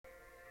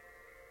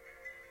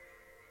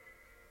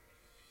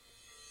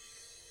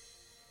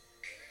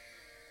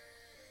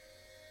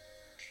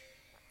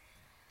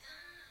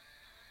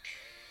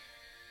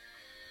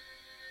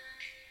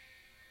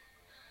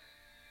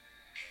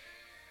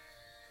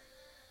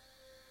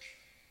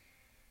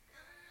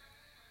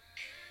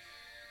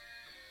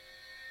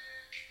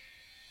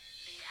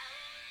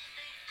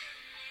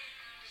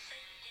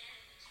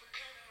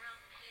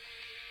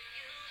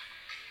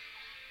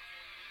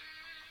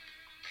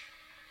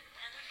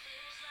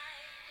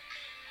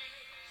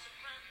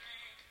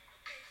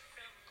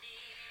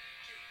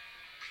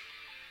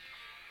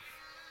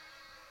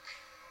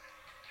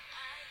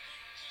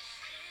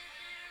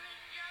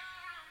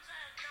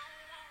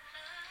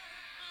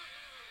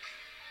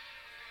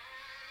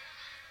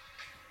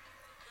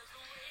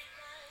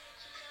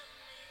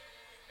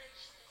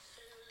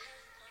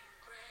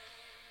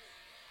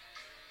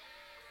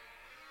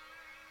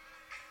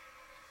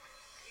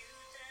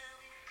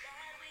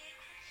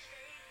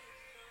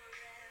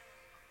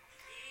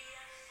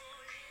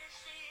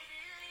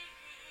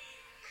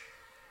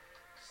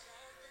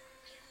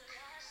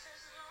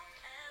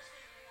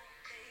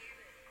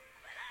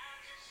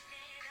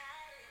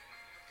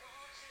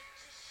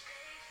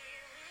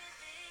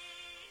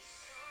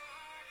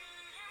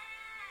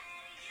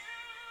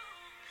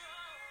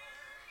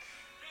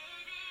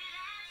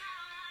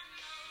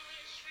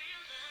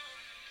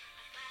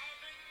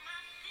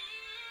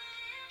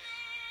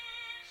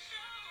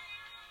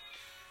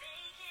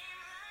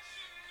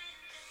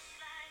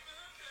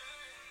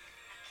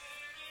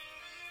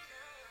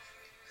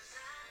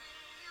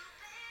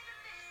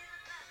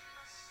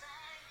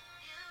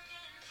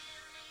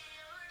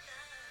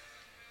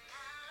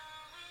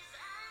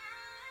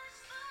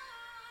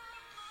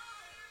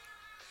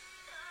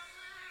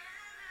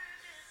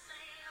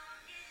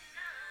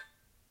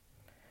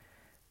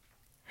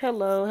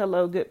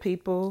Hello, good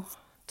people.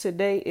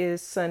 Today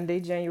is Sunday,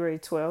 January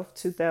 12th,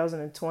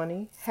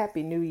 2020.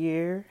 Happy New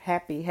Year.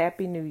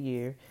 Happy New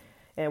Year.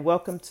 And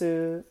welcome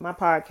to my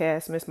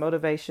podcast, Miss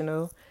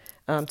Motivational.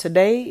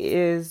 Today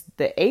is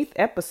the 8th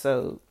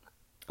episode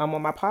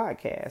on my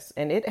podcast,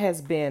 and it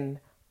has been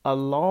a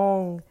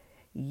long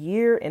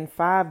year and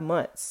 5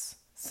 months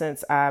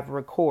since I've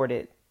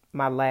recorded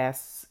my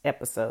last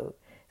episode.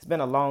 It's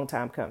been a long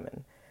time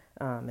coming,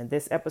 and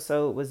this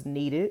episode was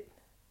needed.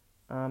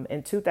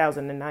 In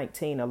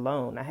 2019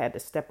 alone, I had to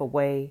step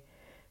away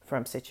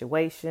from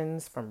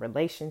situations, from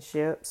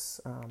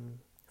relationships,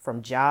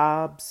 from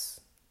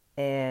jobs,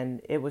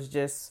 and it was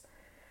just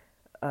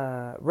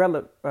a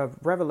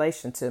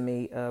revelation to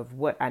me of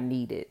what I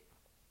needed.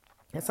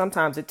 And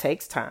sometimes it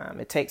takes time.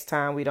 It takes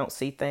time. We don't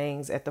see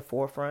things at the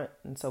forefront,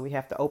 and so we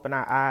have to open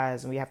our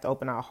eyes and we have to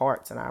open our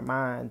hearts and our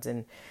minds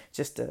and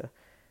just to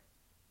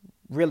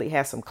really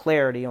have some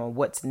clarity on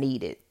what's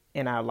needed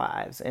in our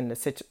lives and the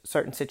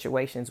certain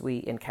situations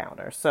we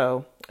encounter.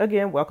 So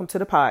again, welcome to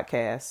the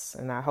podcast,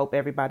 and I hope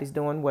everybody's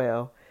doing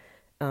well.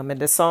 And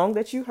the song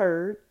that you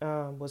heard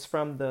was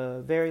from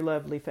the very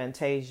lovely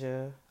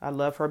Fantasia. I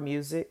love her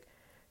music.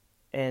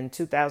 In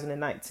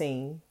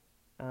 2019,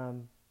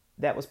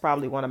 that was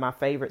probably one of my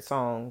favorite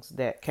songs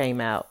that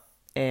came out,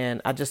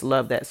 and I just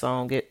love that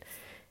song.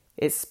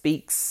 It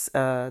speaks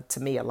to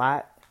me a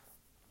lot,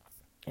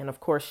 and of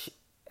course,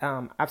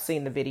 I've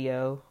seen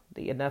the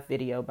Enough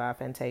video by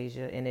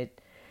Fantasia, and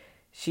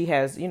she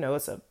has,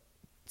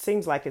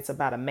 seems like it's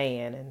about a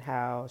man and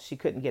how she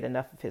couldn't get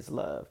enough of his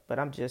love. But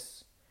I'm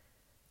just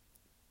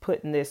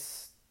putting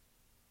this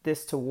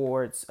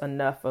towards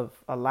enough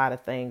of a lot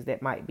of things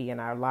that might be in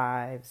our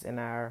lives, in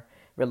our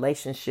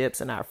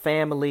relationships, in our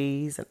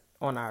families,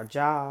 on our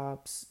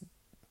jobs,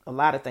 a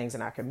lot of things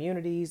in our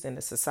communities and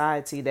the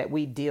society that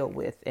we deal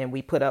with and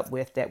we put up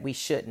with that we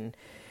shouldn't.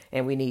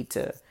 And we need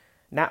to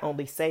not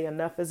only say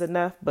enough is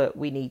enough, but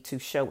we need to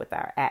show with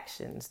our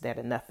actions that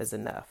enough is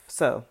enough.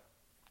 So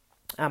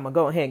I'm going to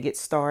go ahead and get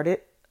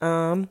started.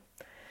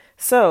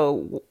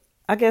 So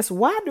I guess,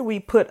 why do we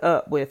put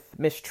up with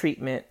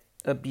mistreatment,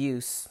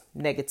 abuse,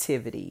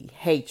 negativity,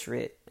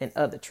 hatred, and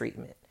other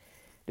treatment?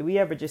 Do we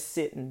ever just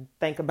sit and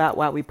think about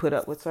why we put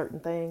up with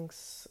certain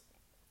things?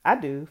 I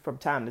do from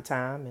time to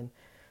time.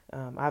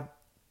 And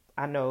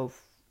I know,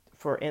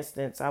 for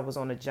instance, I was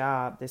on a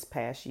job this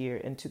past year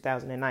in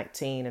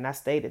 2019, and I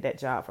stayed at that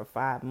job for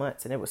 5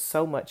 months, and there was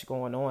so much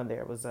going on.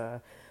 There was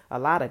a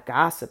lot of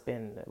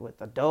gossiping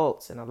with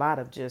adults and a lot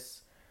of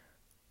just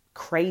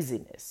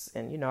craziness.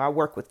 And, I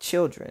work with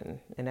children,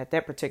 and at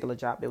that particular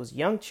job, it was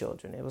young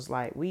children. It was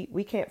like,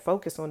 we can't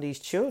focus on these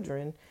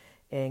children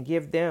and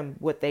give them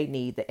what they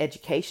need, the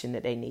education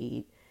that they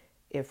need,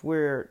 if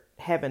we're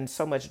having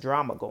so much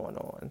drama going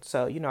on.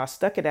 So, I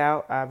stuck it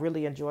out. I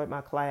really enjoyed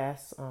my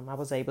class. I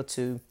was able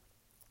to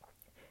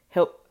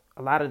help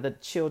a lot of the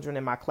children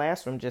in my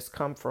classroom just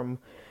come from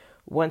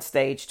one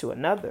stage to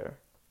another.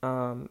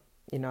 I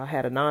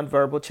had a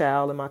nonverbal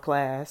child in my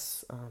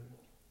class.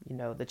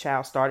 The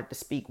child started to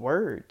speak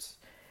words.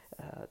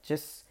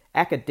 Just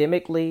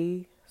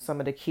academically, some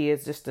of the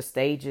kids, just the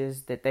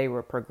stages that they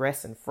were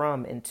progressing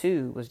from and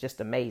to was just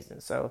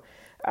amazing. So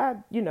I,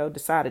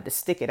 decided to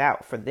stick it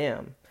out for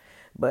them.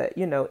 But,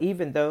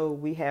 even though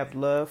we have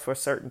love for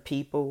certain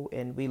people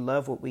and we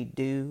love what we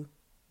do,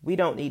 we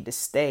don't need to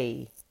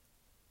stay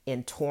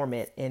in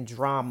torment and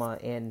drama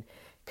and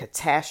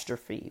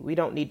catastrophe. We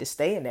don't need to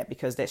stay in that,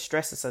 because that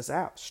stresses us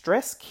out.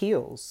 Stress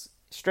kills.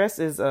 Stress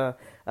is a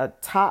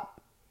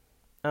top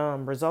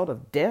result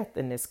of death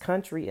in this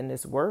country, in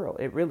this world.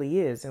 It really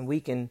is. And we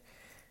can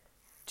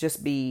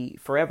just be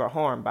forever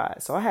harmed by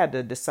it. So I had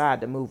to decide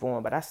to move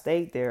on, but I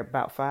stayed there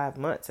about 5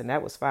 months, and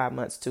that was 5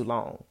 months too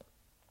long.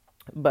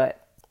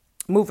 But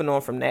moving on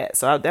from that.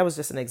 So that was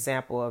just an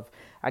example of,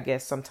 I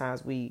guess,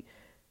 sometimes we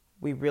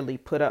really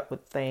put up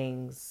with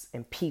things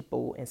and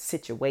people and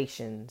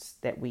situations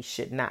that we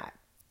should not.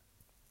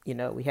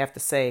 We have to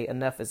say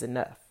enough is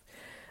enough.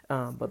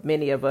 But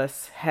many of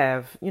us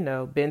have,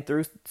 been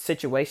through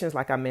situations,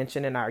 like I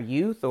mentioned, in our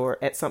youth or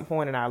at some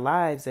point in our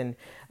lives, and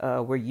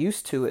we're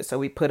used to it. So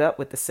we put up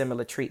with the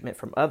similar treatment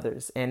from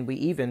others. And we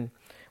even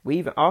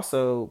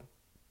also,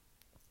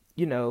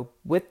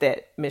 with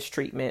that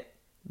mistreatment,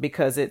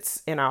 because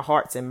it's in our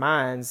hearts and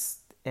minds,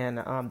 and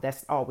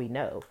that's all we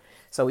know.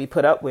 So we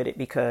put up with it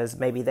because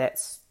maybe that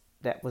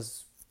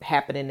was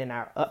happening in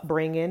our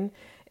upbringing,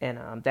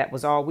 and that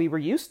was all we were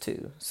used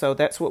to. So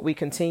that's what we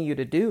continue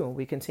to do, and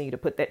we continue to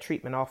put that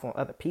treatment off on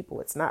other people.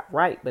 It's not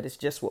right, but it's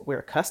just what we're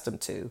accustomed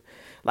to.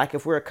 Like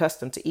if we're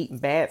accustomed to eating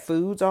bad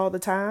foods all the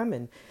time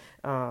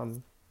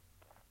and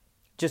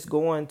just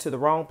going to the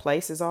wrong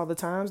places all the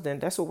time, then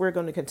that's what we're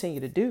going to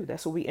continue to do.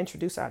 That's what we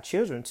introduce our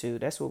children to.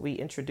 That's what we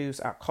introduce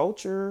our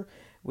culture.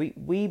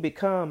 We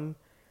become...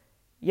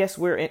 Yes,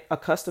 we're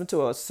accustomed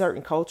to a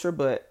certain culture,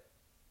 but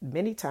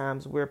many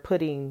times we're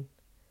putting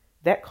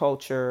that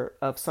culture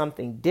of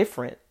something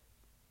different,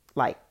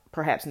 like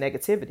perhaps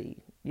negativity.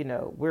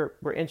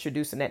 We're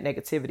introducing that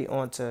negativity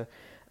onto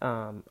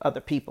other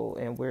people,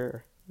 and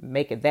we're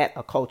making that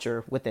a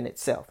culture within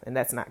itself. And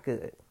that's not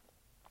good.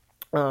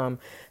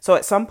 So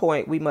at some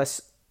point we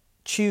must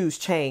choose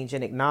change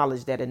and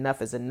acknowledge that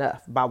enough is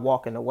enough by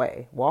walking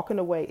away. Walking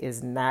away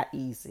is not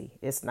easy.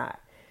 It's not.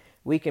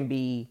 You can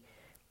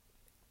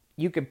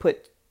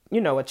put,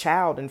 a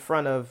child in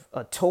front of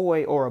a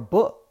toy or a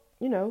book,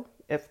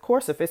 of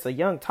course, if it's a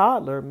young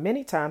toddler,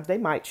 many times they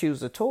might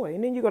choose a toy,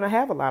 and then you're going to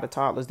have a lot of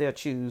toddlers. They'll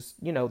choose,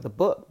 the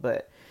book,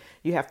 but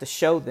you have to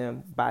show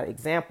them by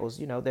examples.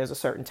 There's a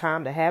certain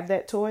time to have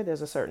that toy.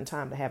 There's a certain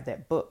time to have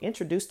that book.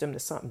 Introduce them to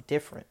something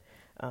different,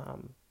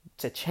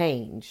 to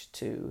change,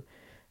 to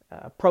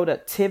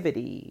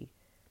productivity,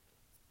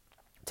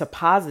 to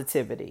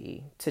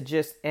positivity, to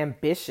just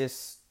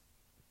ambitious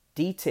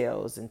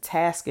details and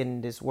tasks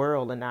in this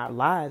world and our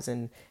lives.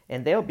 And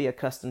they'll be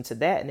accustomed to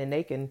that. And then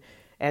they can,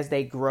 as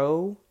they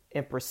grow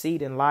and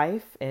proceed in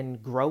life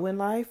and grow in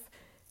life,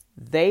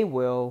 they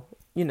will,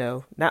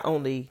 not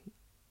only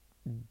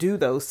do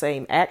those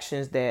same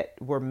actions that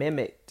were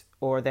mimicked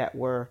or that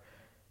were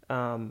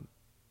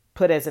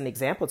put as an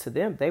example to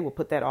them, they will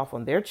put that off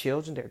on their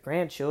children, their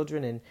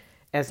grandchildren, and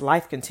as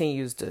life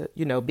continues to,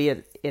 be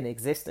in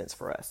existence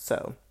for us.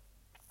 So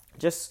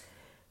just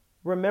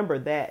remember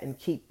that and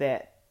keep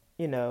that,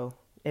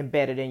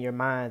 embedded in your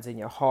minds and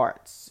your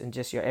hearts and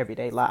just your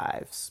everyday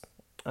lives.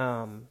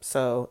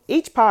 So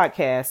each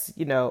podcast,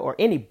 or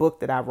any book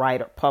that I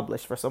write or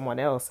publish for someone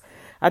else,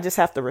 I just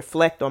have to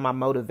reflect on my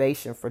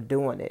motivation for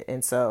doing it.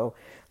 And so,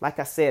 like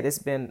I said, it's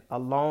been a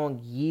long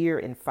year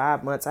and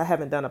 5 months. I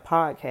haven't done a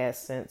podcast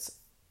since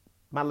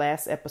my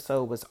last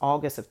episode was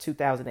August of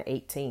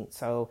 2018.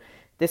 So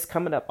this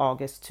coming up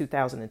August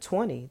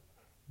 2020,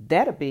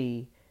 that'll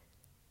be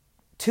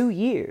 2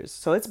 years.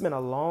 So it's been a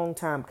long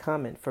time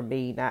coming for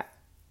me not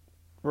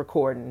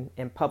recording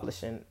and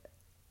publishing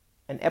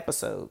an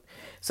episode.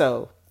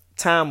 So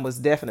time was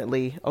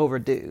definitely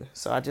overdue.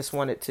 So I just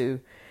wanted to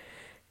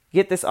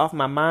get this off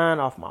my mind,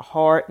 off my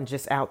heart, and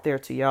just out there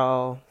to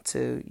y'all,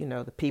 to,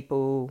 the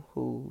people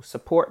who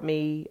support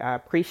me. I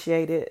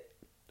appreciate it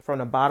from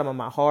the bottom of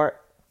my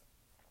heart.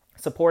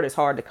 Support is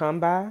hard to come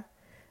by.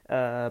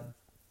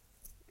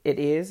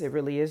 It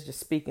really is, just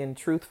speaking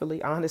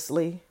truthfully,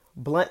 honestly,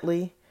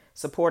 bluntly.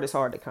 Support is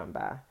hard to come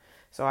by.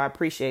 So I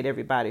appreciate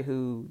everybody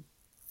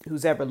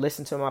who's ever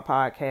listened to my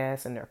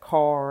podcast in their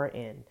car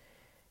and,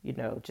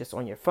 just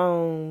on your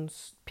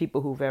phones,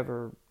 people who've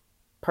ever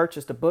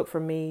purchased a book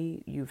from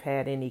me. You've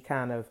had any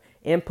kind of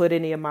input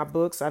in any of my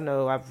books. I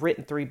know I've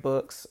written 3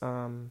 books,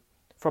 from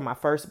my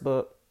first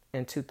book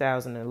in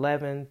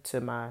 2011 to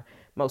my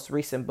most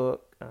recent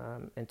book,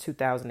 in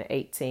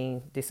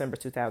 2018, December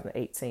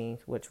 2018,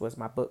 which was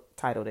my book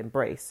titled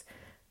Embrace.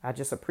 I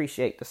just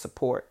appreciate the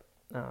support.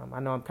 I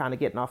know I'm kind of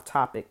getting off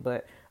topic,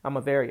 but I'm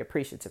a very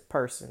appreciative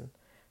person.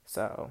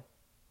 So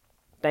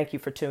thank you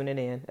for tuning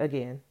in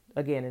again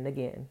and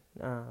again.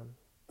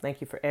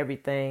 Thank you for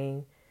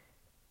everything,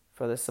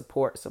 for the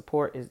support.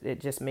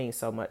 It just means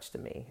so much to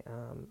me.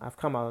 I've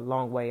come a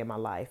long way in my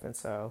life. And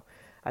so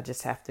I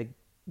just have to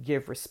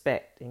give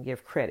respect and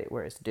give credit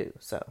where it's due.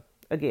 So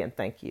again,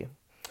 thank you.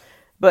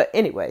 But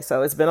anyway,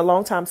 so it's been a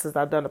long time since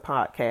I've done a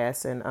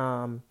podcast, and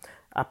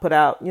I've put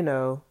out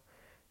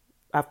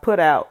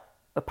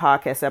a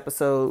podcast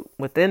episode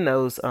within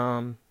those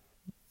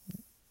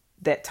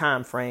that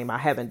time frame. I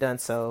haven't done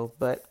so,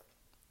 but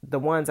the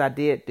ones I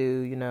did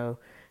do,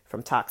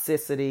 from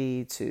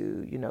toxicity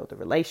to, the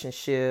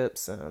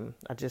relationships,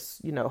 I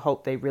just,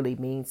 hope they really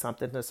mean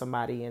something to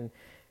somebody, and,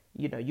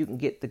 you can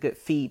get the good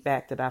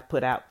feedback that I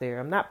put out there.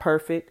 I'm not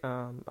perfect.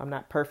 I'm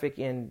not perfect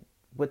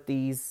with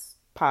these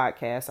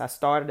podcasts. I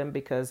started them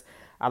because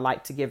I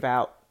like to give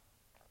out,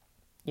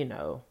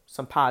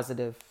 some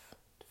positive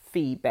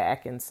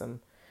feedback and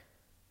some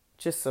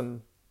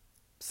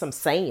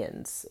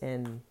sayings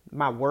and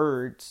my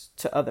words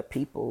to other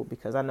people,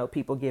 because I know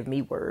people give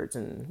me words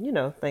and,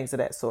 things of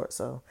that sort.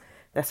 So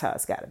that's how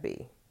it's got to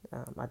be.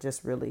 I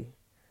just really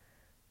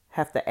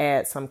have to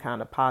add some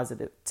kind of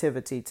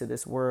positivity to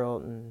this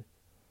world, and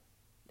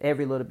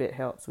every little bit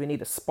helps. We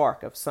need a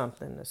spark of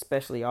something,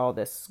 especially all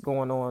that's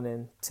going on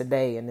in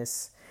today in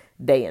this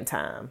day and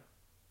time.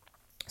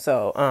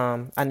 So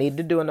I needed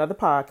to do another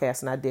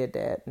podcast, and I did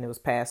that, and it was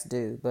past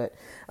due. But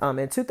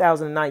in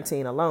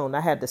 2019 alone, I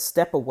had to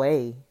step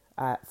away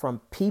from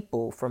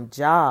people, from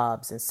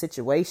jobs and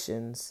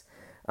situations,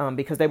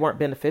 because they weren't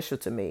beneficial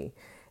to me.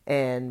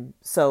 And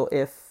so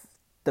if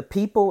the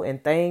people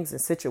and things and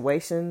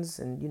situations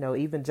and,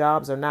 even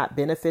jobs are not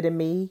benefiting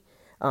me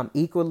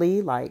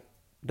equally, like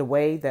the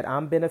way that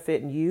I'm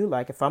benefiting you,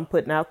 like if I'm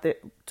putting out there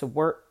to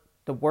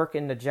work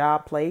in the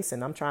job place,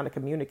 and I'm trying to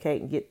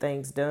communicate and get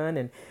things done,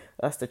 and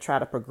us to try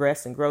to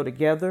progress and grow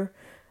together,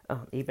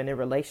 even in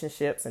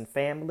relationships and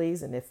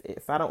families. And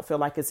if I don't feel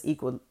like it's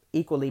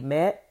equally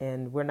met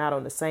and we're not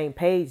on the same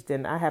page,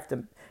 then I have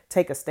to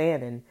take a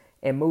stand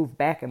and move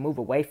back and move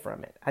away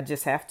from it. I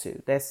just have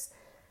to.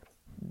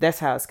 That's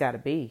how it's got to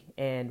be.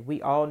 And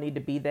we all need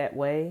to be that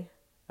way.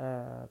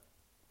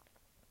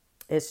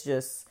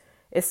 It's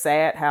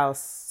sad how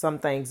some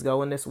things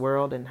go in this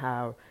world, and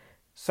how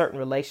certain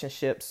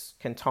relationships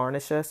can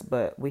tarnish us,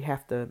 but we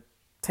have to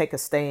take a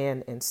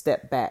stand and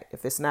step back.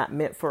 If it's not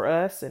meant for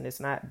us and it's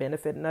not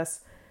benefiting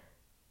us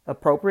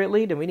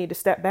appropriately, then we need to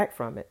step back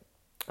from it.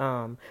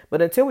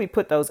 But until we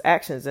put those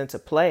actions into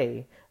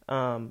play,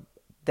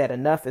 that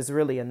enough is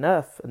really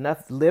enough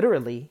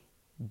literally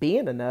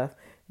being enough,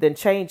 then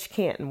change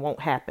can't and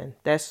won't happen.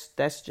 That's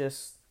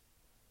just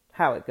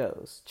how it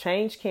goes.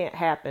 Change can't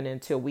happen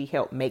until we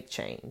help make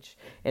change,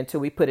 until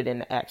we put it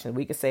into action.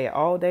 We can say it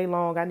all day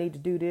long, I need to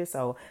do this,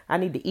 or I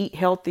need to eat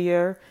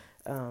healthier,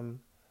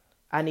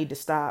 I need to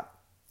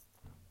stop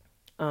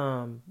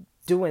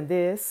doing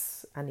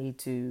this, I need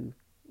to,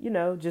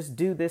 just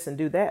do this and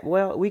do that.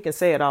 Well, we can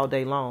say it all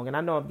day long. And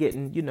I know I'm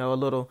getting, a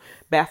little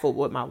baffled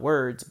with my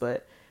words,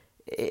 but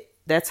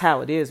that's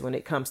how it is when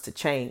it comes to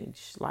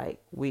change.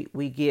 Like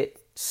we get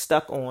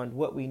stuck on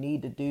what we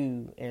need to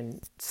do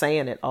and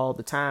saying it all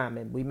the time,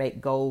 and we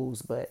make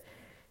goals, but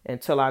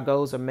until our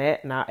goals are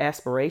met and our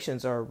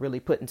aspirations are really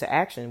put into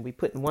action, we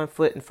put one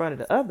foot in front of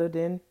the other,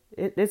 then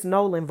it's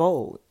null and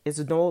void. It's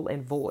null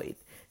and void.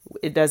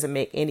 It doesn't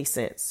make any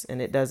sense,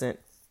 and it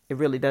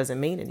really doesn't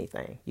mean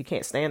anything. You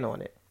can't stand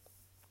on it.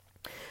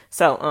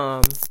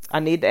 So I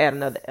need to add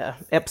another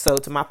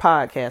episode to my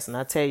podcast. And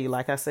I tell you,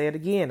 like I said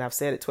again, I've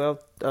said it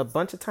a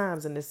bunch of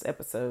times in this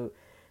episode,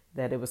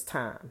 that it was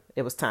time.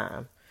 It was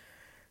time.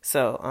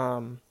 So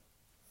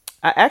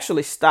I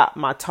actually stopped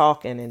my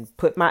talking and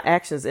put my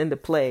actions into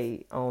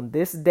play on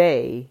this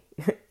day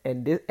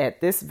and at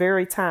this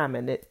very time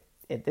and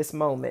at this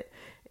moment,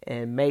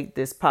 and make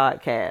this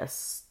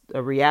podcast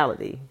a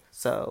reality.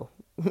 So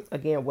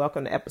again,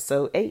 welcome to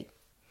episode 8.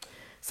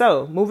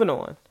 So moving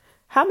on.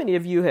 How many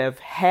of you have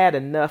had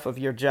enough of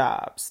your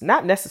jobs?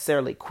 Not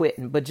necessarily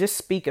quitting, but just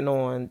speaking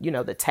on,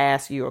 the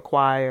tasks you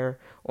acquire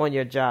on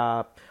your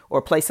job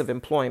or place of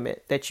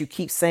employment, that you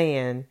keep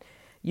saying,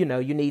 you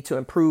need to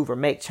improve or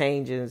make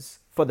changes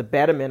for the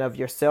betterment of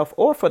yourself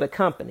or for the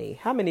company.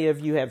 How many of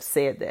you have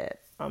said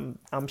that?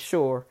 I'm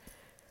sure.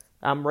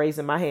 I'm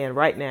raising my hand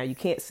right now. You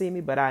can't see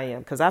me, but I am,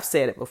 because I've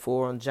said it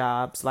before on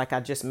jobs. Like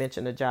I just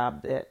mentioned a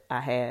job that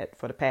I had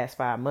for the past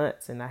 5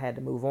 months, and I had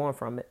to move on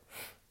from it.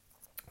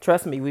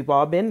 Trust me, we've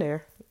all been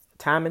there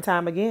time and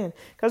time again.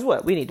 Because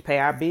what? We need to pay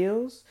our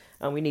bills.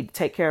 We need to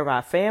take care of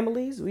our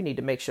families. We need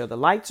to make sure the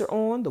lights are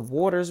on, the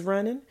water's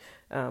running.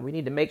 We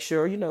need to make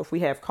sure, if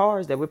we have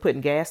cars, that we're putting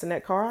gas in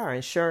that car. Our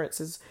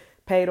insurance is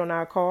paid on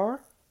our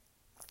car.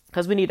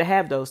 Because we need to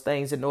have those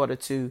things in order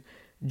to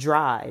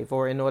drive,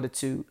 or in order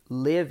to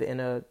live in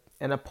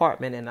an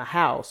apartment, in a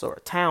house, or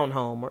a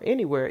townhome, or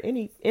anywhere,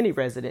 any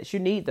residence. You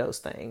need those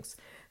things.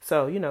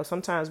 So,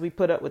 sometimes we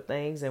put up with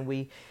things and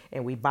we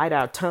bite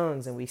our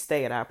tongues and we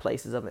stay at our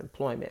places of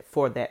employment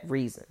for that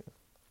reason.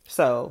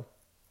 So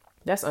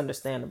that's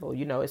understandable.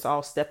 It's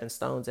all stepping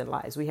stones in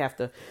life. We have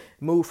to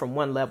move from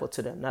one level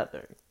to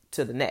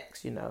the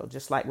next,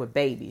 just like with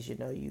babies,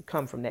 you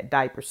come from that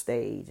diaper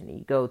stage and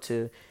you go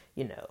to,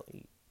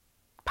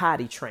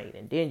 potty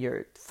training. Then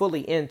you're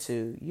fully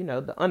into,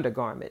 the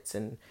undergarments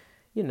and,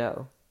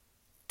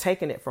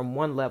 taking it from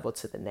one level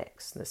to the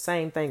next. And the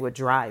same thing with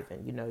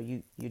driving.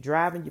 You're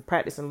driving, you're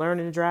practicing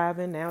learning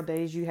driving.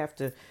 Nowadays you have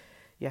to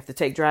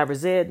take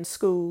driver's ed in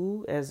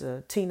school as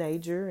a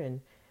teenager,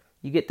 and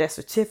you get that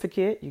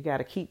certificate. You got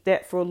to keep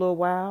that for a little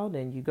while.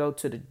 Then you go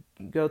to the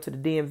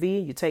DMV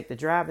and you take the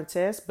driving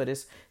test, but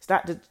it's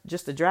not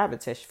just the driving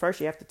test. First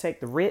you have to take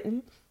the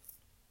written.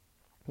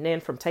 And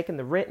then from taking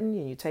the written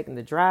and you're taking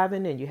the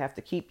driving, and you have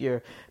to keep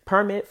your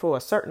permit for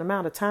a certain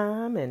amount of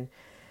time. And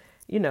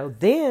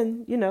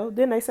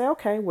then they say,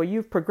 okay, well,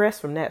 you've progressed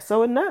from that.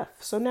 So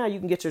enough. So now you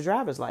can get your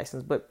driver's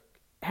license. But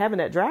having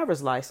that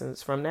driver's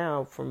license from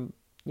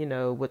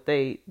what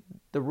the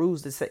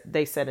rules that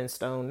they set in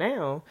stone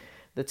now,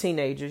 the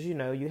teenagers,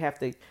 you have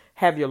to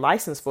have your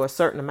license for a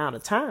certain amount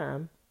of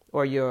time,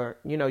 or your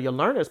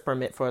learner's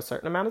permit for a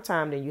certain amount of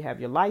time. Then you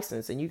have your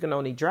license, and you can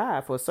only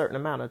drive for a certain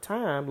amount of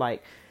time.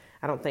 Like,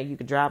 I don't think you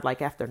could drive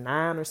like after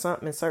 9 or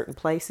something in certain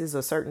places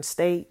or certain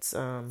states.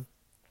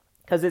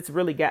 Because it's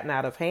really gotten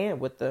out of hand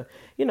with the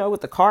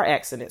car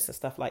accidents and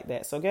stuff like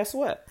that. So guess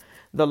what?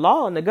 The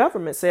law and the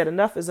government said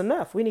enough is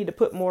enough. We need to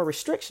put more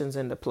restrictions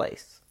into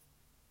place.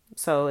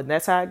 So, and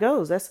that's how it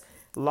goes. That's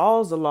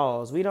laws are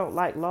laws. We don't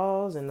like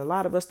laws, and a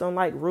lot of us don't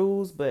like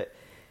rules, but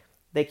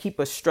they keep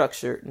us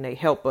structured and they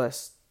help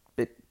us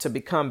to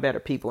become better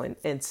people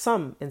in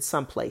some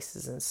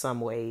places, in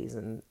some ways,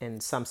 and in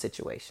some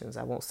situations.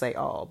 I won't say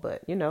all,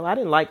 but, I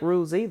didn't like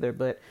rules either,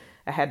 but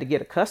I had to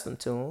get accustomed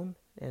to them.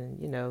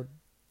 And,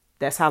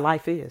 that's how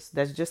life is.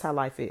 That's just how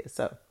life is.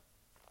 So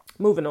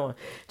moving on,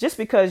 just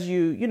because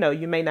you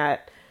may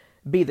not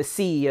be the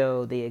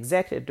CEO, the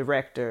executive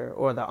director,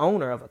 or the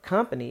owner of a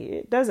company,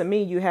 it doesn't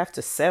mean you have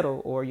to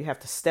settle, or you have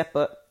to step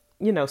up,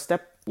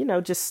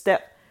 just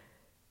step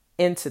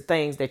into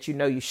things that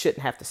you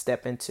shouldn't have to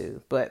step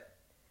into. But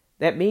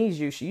that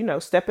means you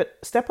should,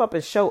 step up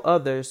and show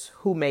others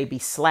who may be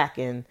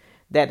slacking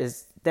that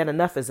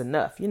enough is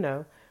enough.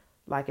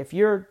 Like if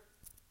you're,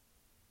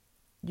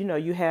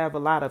 you have a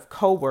lot of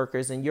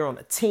coworkers and you're on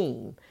a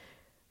team,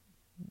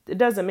 it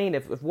doesn't mean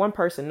if one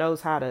person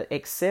knows how to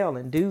excel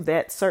and do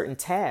that certain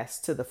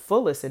task to the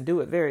fullest and do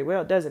it very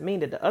well, it doesn't mean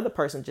that the other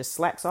person just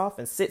slacks off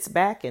and sits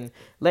back and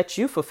lets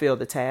you fulfill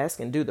the task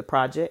and do the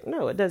project.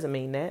 No, it doesn't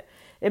mean that.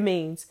 It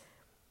means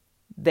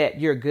that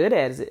you're good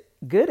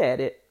at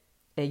it,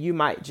 and you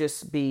might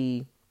just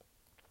be,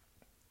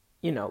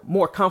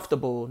 more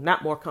comfortable,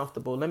 not more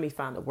comfortable. Let me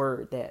find a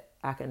word that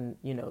I can,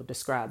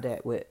 describe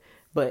that with,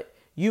 but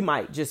you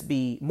might just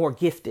be more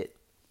gifted.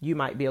 You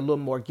might be a little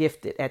more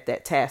gifted at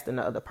that task than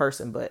the other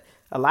person. But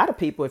a lot of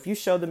people, if you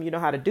show them you know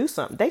how to do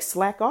something, they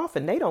slack off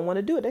and they don't want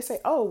to do it. They say,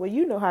 oh, well,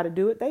 you know how to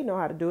do it. They know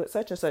how to do it.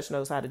 Such and such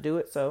knows how to do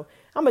it. So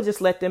I'm going to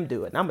just let them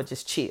do it. And I'm going to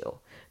just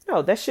chill.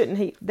 No, that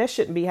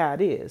shouldn't be how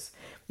it is.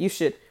 You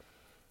should,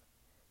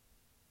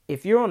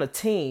 if you're on a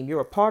team,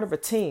 you're a part of a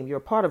team, you're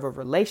a part of a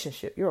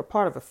relationship, you're a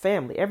part of a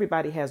family.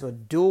 Everybody has a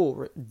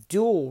dual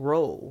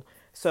role.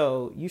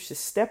 So you should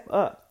step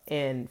up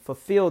and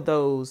fulfill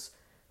those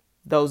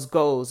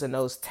goals and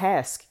those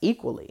tasks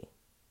equally.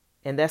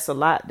 And that's a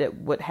lot that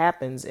what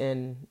happens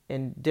in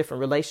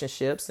different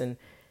relationships and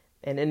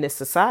in this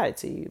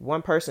society.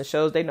 One person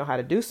shows they know how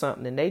to do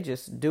something and they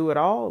just do it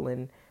all,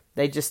 and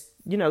they just,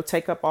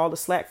 take up all the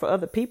slack for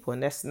other people.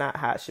 And that's not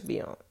how it should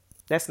be on.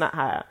 That's not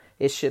how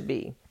it should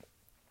be.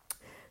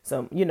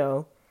 So,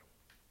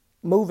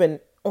 moving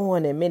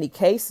on in many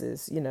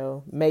cases,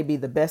 may be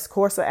the best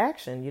course of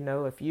action.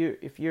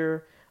 If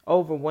you're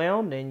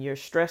overwhelmed and you're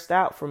stressed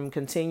out from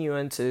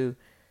continuing to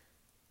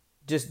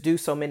just do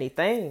so many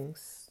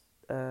things,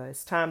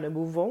 it's time to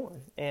move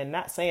on. And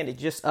not saying to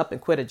just up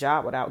and quit a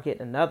job without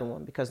getting another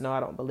one, because no,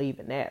 I don't believe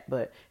in that.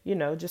 But,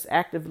 just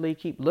actively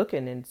keep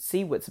looking and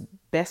see what's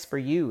best for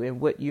you and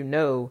what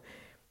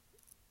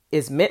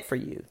is meant for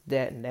you.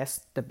 That's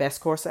the best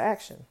course of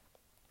action.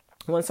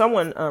 When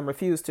someone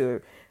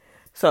moving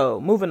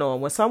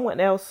on, when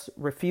someone else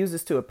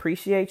refuses to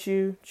appreciate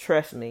you,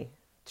 trust and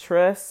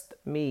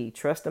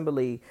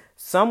believe,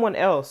 someone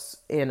else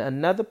in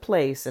another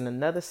place, in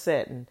another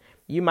setting,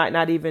 you might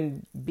not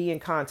even be in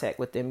contact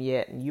with them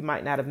yet, and you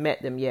might not have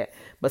met them yet,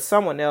 but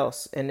someone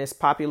else in this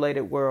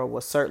populated world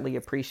will certainly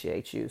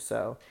appreciate you.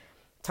 So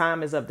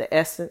time is of the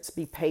essence.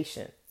 Be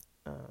patient.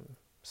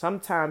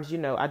 Sometimes,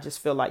 I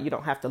just feel like you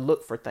don't have to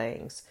look for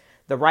things.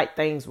 The right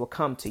things will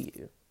come to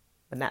you.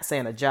 I'm not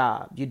saying a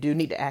job. You do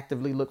need to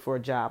actively look for a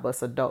job.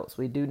 Us adults,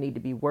 we do need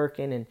to be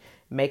working and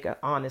make an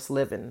honest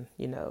living,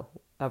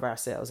 of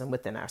ourselves and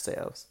within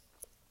ourselves.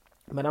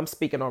 But I'm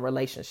speaking on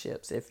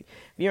relationships. If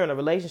you're in a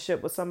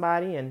relationship with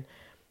somebody and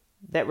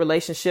that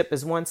relationship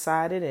is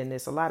one-sided and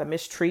there's a lot of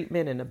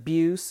mistreatment and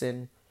abuse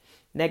and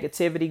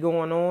negativity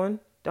going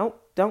on,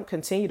 don't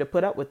continue to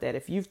put up with that.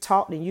 If you've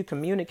talked and you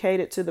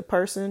communicated to the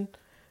person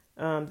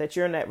that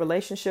you're in that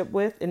relationship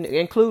with,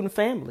 including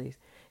families,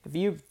 if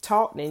you've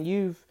talked and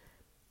you've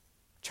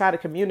try to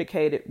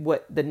communicate it,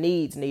 what the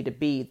needs need to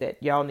be,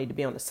 that y'all need to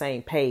be on the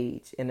same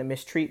page, and the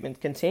mistreatment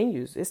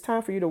continues, it's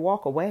time for you to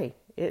walk away.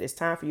 It is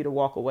time for you to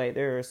walk away.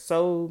 There are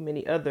so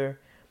many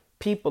other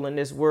people in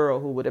this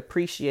world who would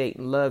appreciate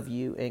and love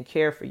you and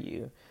care for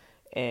you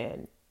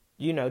and,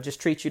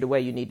 just treat you the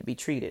way you need to be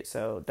treated.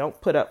 So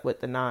don't put up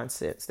with the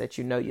nonsense that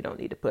you don't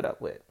need to put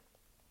up with.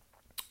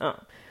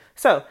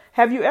 So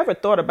have you ever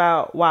thought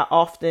about why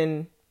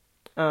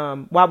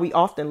we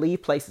often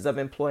leave places of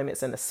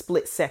employment in a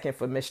split second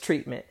for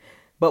mistreatment,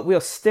 but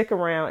we'll stick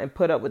around and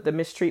put up with the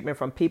mistreatment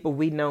from people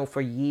we've known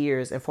for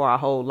years and for our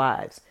whole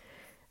lives?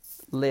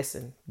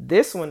 Listen,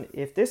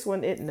 if this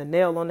one isn't the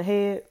nail on the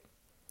head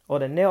or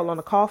the nail on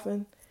the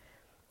coffin,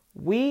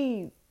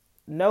 we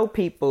know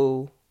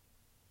people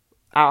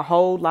our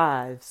whole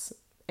lives,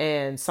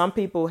 and some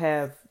people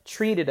have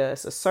treated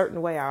us a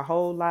certain way our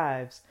whole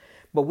lives.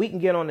 But we can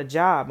get on a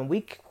job and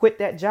we quit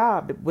that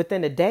job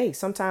within a day,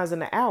 sometimes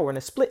in an hour, in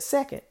a split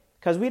second,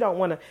 because we don't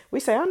want to. We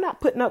say, I'm not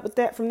putting up with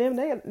that from them.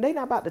 They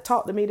not about to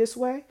talk to me this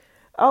way.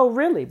 Oh,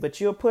 really? But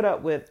you'll put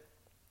up with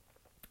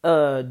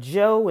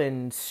Joe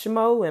and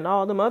Schmo and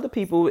all them other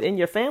people in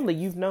your family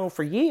you've known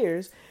for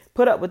years,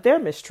 put up with their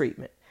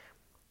mistreatment.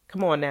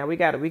 Come on now, we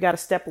got to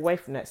step away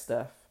from that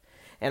stuff.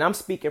 And I'm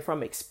speaking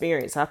from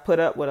experience. I put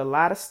up with a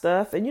lot of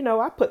stuff, and,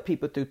 I put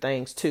people through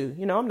things too.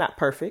 I'm not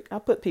perfect. I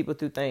put people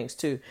through things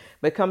too.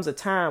 But comes a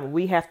time when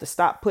we have to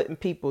stop putting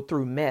people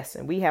through mess,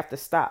 and we have to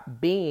stop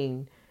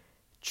being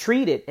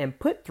treated and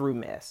put through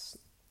mess.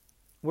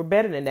 We're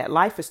better than that.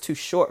 Life is too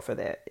short for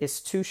that. It's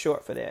too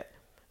short for that.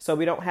 So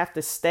we don't have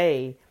to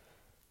stay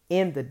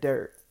in the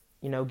dirt.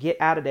 Get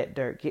out of that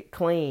dirt, get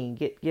clean,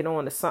 get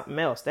on to something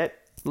else.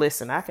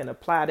 Listen, I can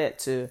apply that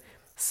to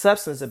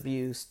substance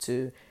abuse,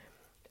 to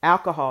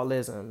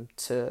alcoholism,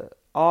 to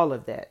all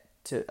of that,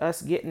 to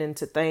us getting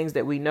into things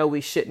that we know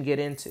we shouldn't get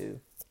into.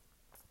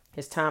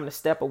 It's time to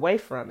step away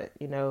from it.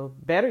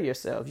 Better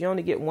yourself. You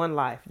only get one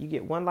life. You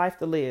get one life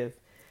to live.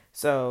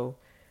 So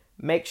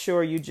make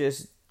sure you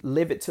just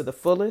live it to the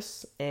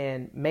fullest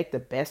and make the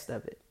best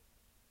of it.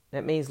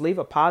 That means leave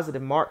a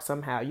positive mark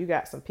somehow. You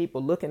got some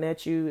people looking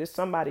at you. There's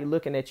somebody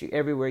looking at you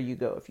everywhere you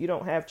go. If you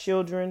don't have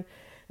children,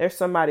 there's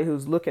somebody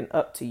who's looking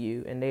up to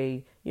you, and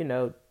they,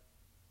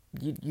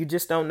 You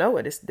just don't know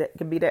it. That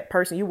can be that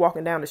person you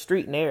walking down the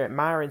street and they're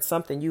admiring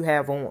something you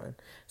have on.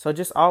 So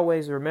just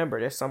always remember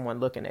there's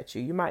someone looking at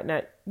you. You might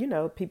not,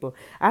 people,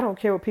 I don't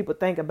care what people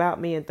think about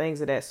me and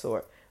things of that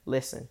sort.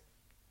 Listen,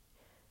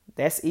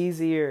 that's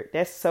easier.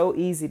 That's so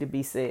easy to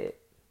be said.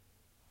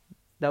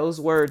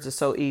 Those words are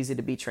so easy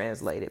to be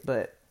translated,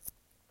 but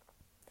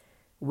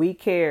we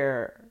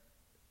care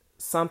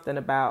something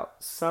about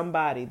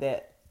somebody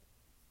that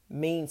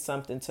means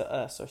something to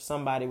us or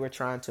somebody we're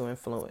trying to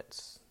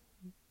influence.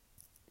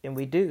 And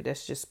we do.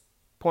 That's just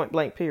point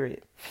blank,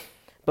 period.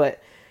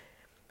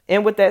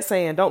 And with that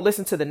saying, don't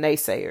listen to the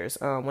naysayers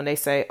when they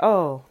say,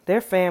 oh, their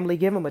family,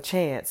 give them a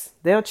chance.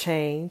 They'll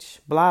change,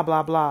 blah,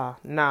 blah, blah.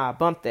 Nah,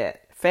 bump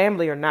that.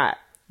 Family or not,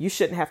 you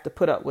shouldn't have to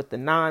put up with the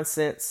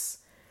nonsense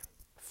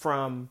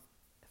from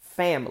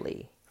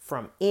family,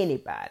 from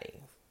anybody.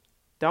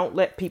 Don't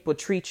let people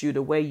treat you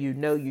the way you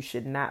know you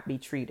should not be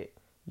treated.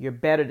 You're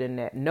better than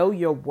that. Know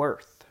your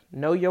worth.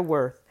 Know your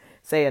worth.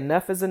 Say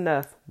enough is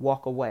enough.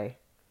 Walk away.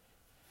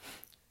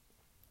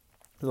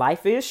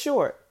 Life is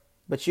short,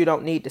 but you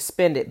don't need to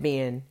spend it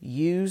being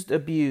used,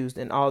 abused,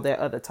 and all that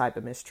other type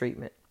of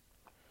mistreatment.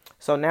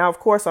 So now, of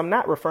course, I'm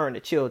not referring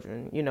to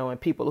children, and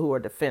people who are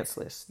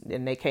defenseless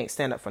and they can't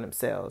stand up for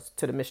themselves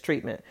to the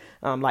mistreatment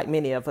like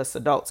many of us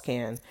adults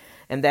can.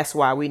 And that's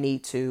why we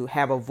need to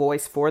have a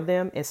voice for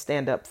them and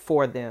stand up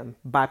for them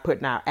by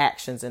putting our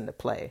actions into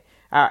play.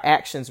 Our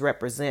actions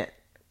represent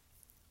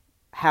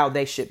how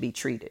they should be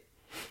treated.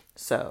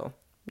 So,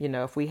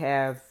 if we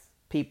have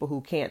people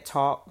who can't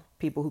talk,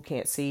 people who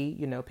can't see,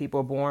 people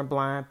are born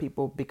blind,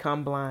 people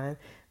become blind,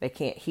 they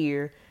can't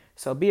hear.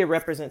 So be a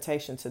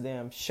representation to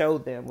them, show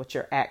them with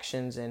your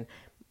actions and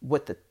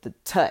with the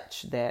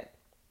touch, that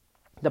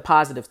the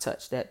positive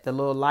touch, that the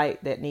little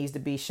light that needs to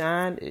be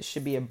shined, it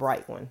should be a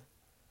bright one.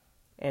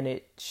 And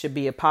it should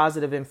be a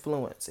positive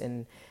influence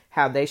in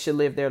how they should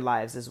live their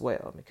lives as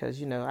well.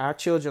 Because, our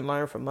children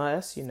learn from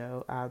us,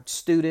 our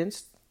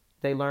students,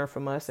 they learn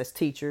from us as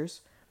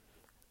teachers.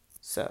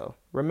 So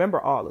remember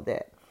all of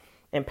that.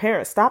 And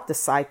parents, stop the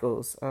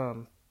cycles.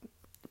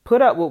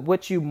 Put up with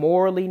what you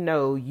morally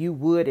know you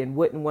would and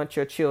wouldn't want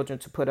your children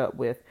to put up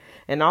with.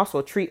 And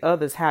also treat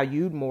others how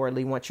you'd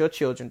morally want your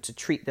children to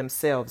treat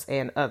themselves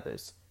and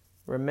others.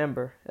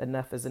 Remember,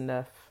 enough is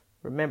enough.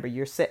 Remember,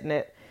 you're setting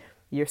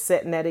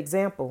that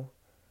example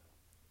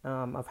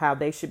of how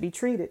they should be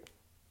treated.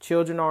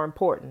 Children are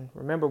important.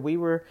 Remember, we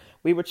were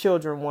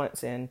children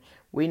once, and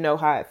we know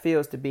how it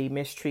feels to be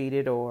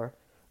mistreated or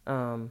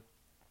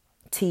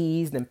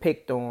teased and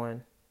picked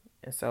on.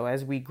 And so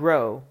as we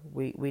grow,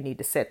 we need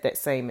to set that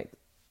same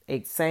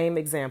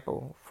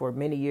example for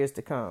many years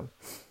to come.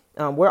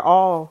 We're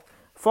all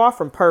far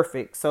from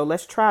perfect, so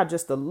let's try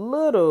just a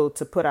little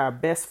to put our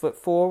best foot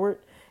forward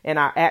and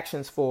our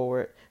actions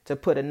forward to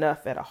put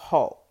enough at a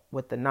halt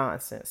with the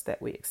nonsense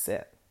that we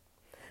accept.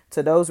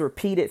 To those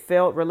repeated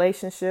failed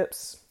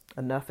relationships,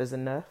 enough is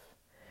enough.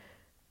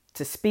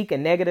 To speak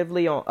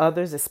negatively on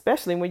others,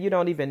 especially when you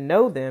don't even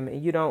know them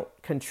and you don't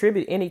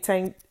contribute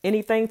anything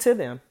to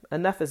them,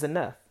 enough is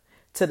enough.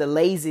 To the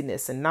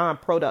laziness and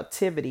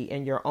non-productivity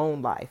in your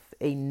own life,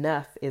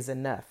 enough is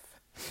enough.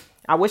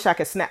 I wish I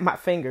could snap my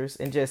fingers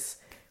and just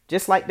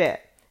like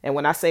that. And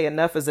when I say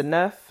enough is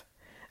enough,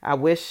 I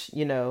wish,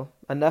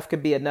 enough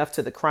could be enough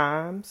to the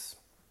crimes,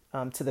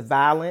 to the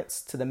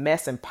violence, to the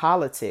mess in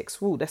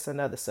politics. Ooh, that's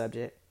another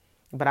subject,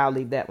 but I'll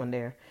leave that one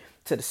there.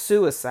 To the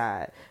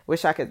suicide.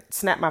 Wish I could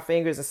snap my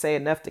fingers and say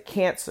enough to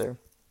cancer.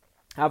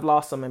 I've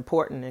lost some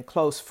important and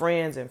close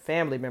friends and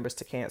family members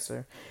to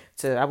cancer.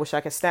 I wish I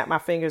could snap my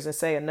fingers and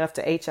say enough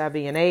to HIV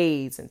and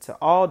AIDS and to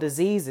all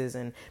diseases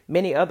and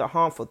many other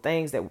harmful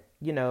things that,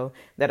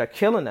 that are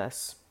killing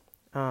us.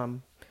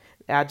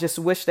 I just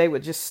wish they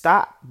would just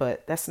stop,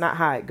 but that's not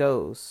how it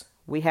goes.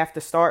 We have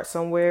to start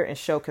somewhere and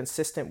show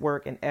consistent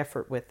work and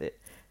effort with it.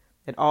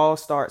 It all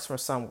starts from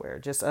somewhere.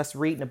 Just us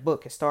reading a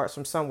book, it starts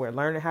from somewhere.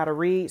 Learning how to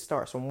read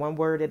starts from one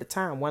word at a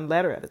time, one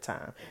letter at a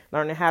time.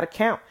 Learning how to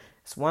count,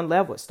 it's one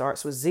level. It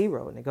starts with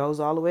 0 and it goes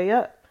all the way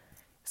up.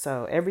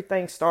 So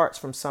everything starts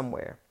from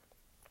somewhere.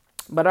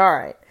 But all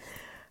right,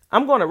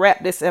 I'm going to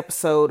wrap this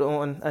episode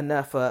on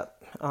enough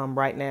up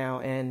right now.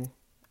 And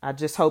I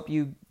just hope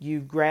you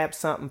grab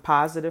something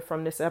positive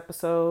from this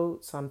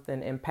episode,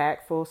 something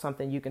impactful,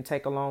 something you can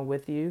take along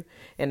with you.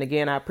 And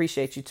again, I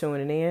appreciate you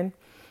tuning in.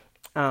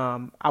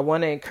 I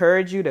want to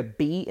encourage you to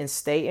be and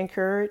stay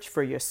encouraged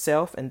for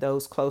yourself and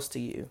those close to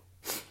you.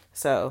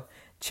 So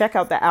check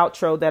out the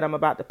outro that I'm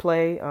about to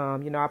play.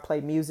 I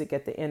play music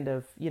at the end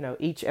of,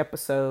 each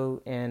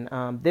episode. And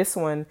this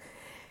one,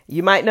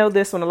 you might know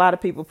this one. A lot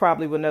of people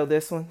probably will know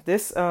this one.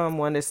 This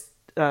one is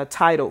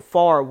titled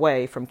Far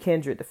Away from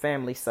Kindred the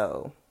Family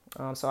Soul.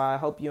 So I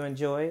hope you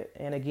enjoy it.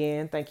 And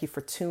again, thank you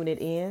for tuning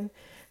in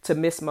to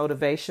Miss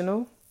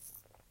Motivational,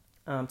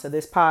 to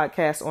this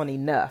podcast on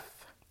enough.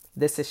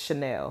 This is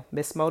Chanel,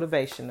 Miss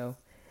Motivational,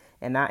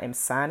 and I am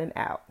signing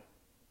out.